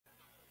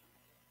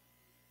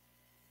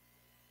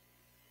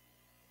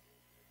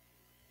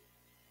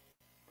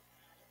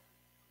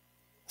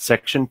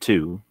Section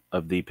 2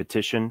 of the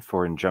Petition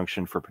for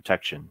Injunction for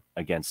Protection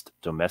Against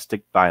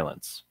Domestic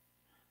Violence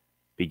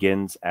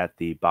begins at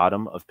the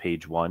bottom of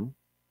page 1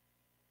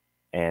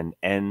 and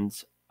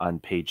ends on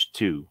page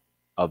 2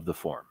 of the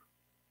form.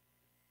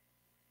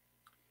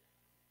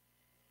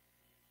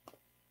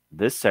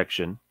 This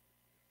section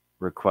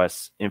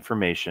requests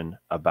information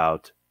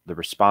about the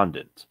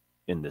respondent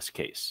in this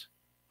case,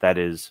 that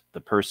is, the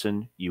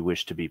person you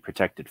wish to be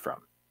protected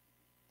from.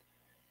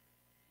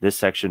 This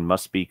section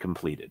must be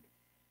completed.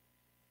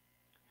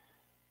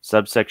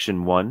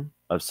 Subsection 1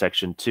 of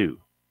Section 2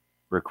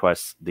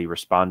 requests the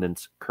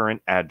respondent's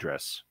current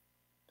address,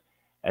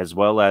 as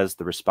well as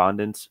the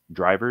respondent's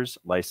driver's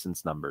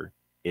license number,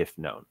 if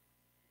known.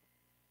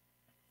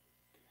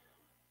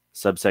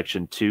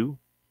 Subsection 2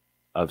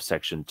 of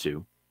Section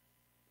 2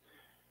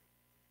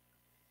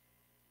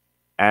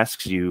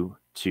 asks you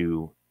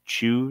to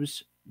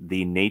choose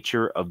the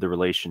nature of the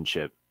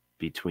relationship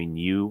between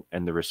you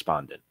and the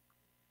respondent.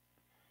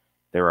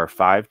 There are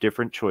 5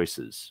 different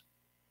choices.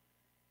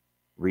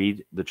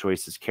 Read the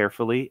choices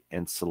carefully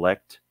and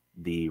select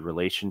the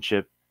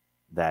relationship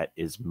that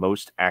is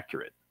most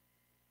accurate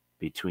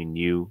between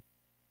you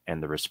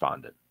and the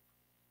respondent.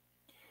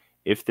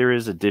 If there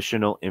is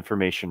additional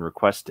information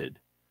requested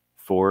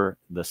for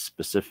the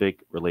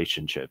specific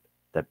relationship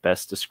that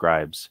best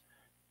describes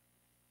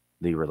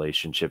the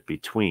relationship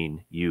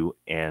between you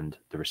and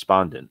the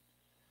respondent,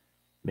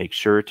 make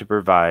sure to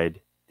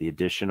provide the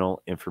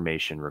additional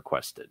information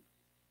requested.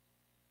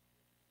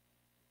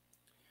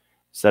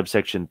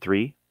 Subsection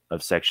 3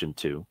 of Section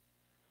 2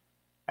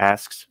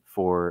 asks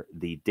for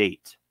the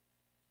date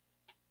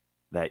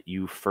that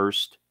you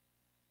first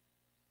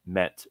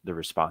met the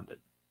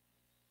respondent.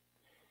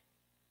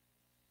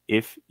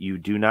 If you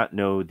do not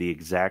know the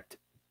exact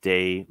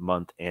day,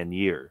 month, and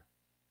year,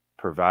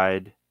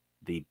 provide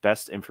the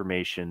best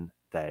information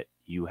that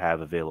you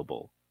have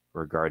available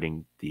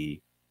regarding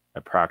the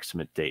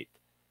approximate date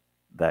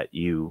that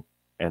you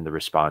and the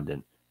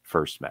respondent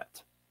first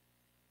met.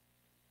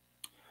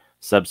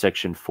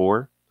 Subsection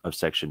 4 of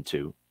Section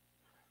 2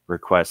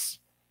 requests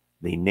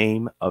the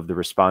name of the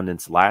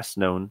respondent's last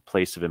known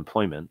place of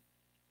employment,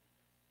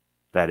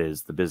 that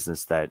is, the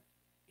business that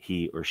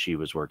he or she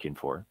was working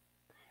for,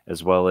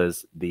 as well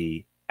as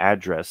the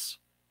address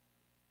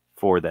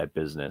for that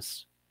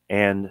business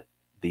and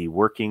the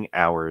working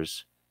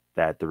hours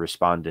that the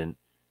respondent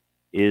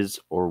is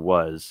or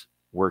was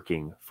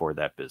working for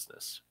that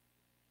business.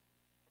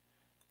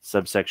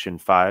 Subsection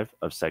 5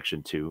 of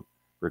Section 2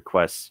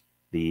 requests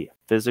the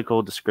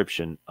physical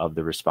description of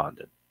the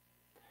respondent.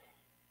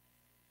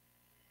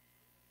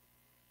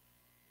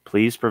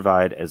 Please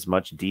provide as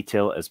much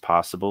detail as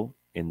possible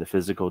in the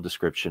physical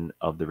description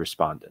of the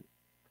respondent.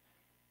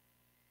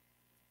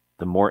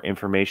 The more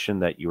information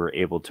that you are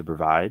able to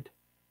provide,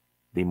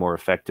 the more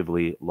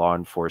effectively law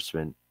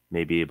enforcement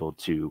may be able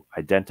to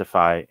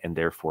identify and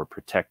therefore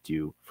protect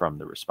you from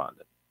the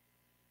respondent.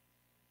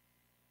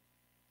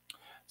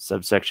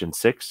 Subsection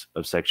 6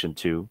 of Section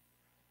 2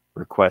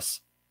 requests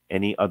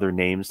any other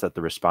names that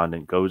the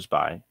respondent goes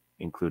by,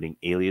 including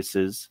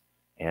aliases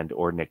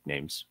and/or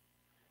nicknames.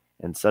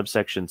 And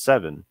subsection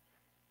 7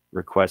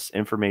 requests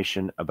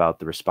information about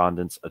the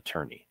respondent's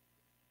attorney,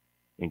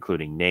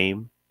 including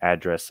name,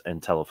 address,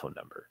 and telephone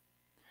number.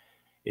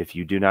 If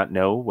you do not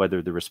know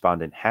whether the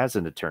respondent has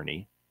an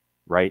attorney,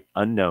 write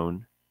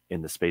unknown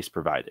in the space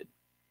provided.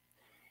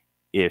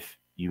 If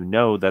you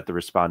know that the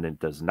respondent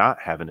does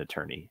not have an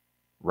attorney,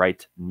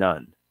 write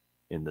none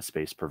in the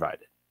space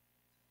provided.